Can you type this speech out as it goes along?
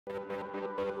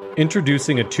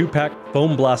Introducing a 2-pack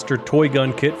Foam Blaster Toy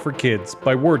Gun Kit for Kids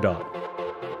by Wordot.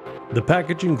 The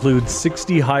package includes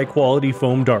 60 high-quality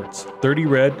foam darts, 30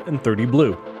 red and 30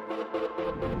 blue.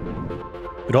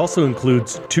 It also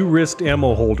includes 2 wrist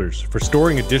ammo holders for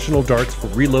storing additional darts for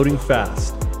reloading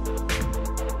fast.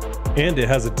 And it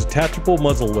has a detachable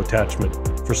muzzle attachment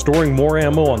for storing more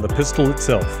ammo on the pistol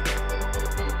itself.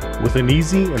 With an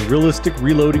easy and realistic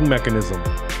reloading mechanism,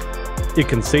 it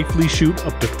can safely shoot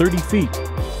up to 30 feet.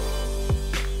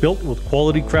 Built with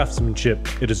quality craftsmanship,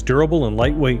 it is durable and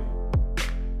lightweight.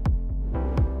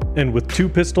 And with 2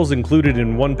 pistols included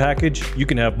in one package, you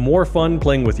can have more fun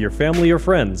playing with your family or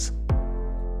friends.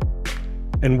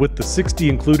 And with the 60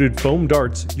 included foam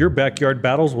darts, your backyard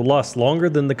battles will last longer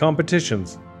than the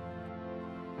competitions.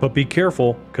 But be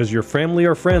careful, because your family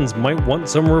or friends might want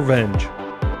some revenge.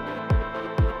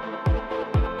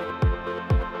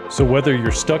 So whether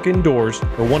you're stuck indoors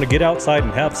or want to get outside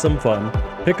and have some fun,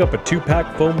 pick up a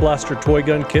 2-pack Foam Blaster Toy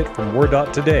Gun Kit from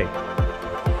Wordot today.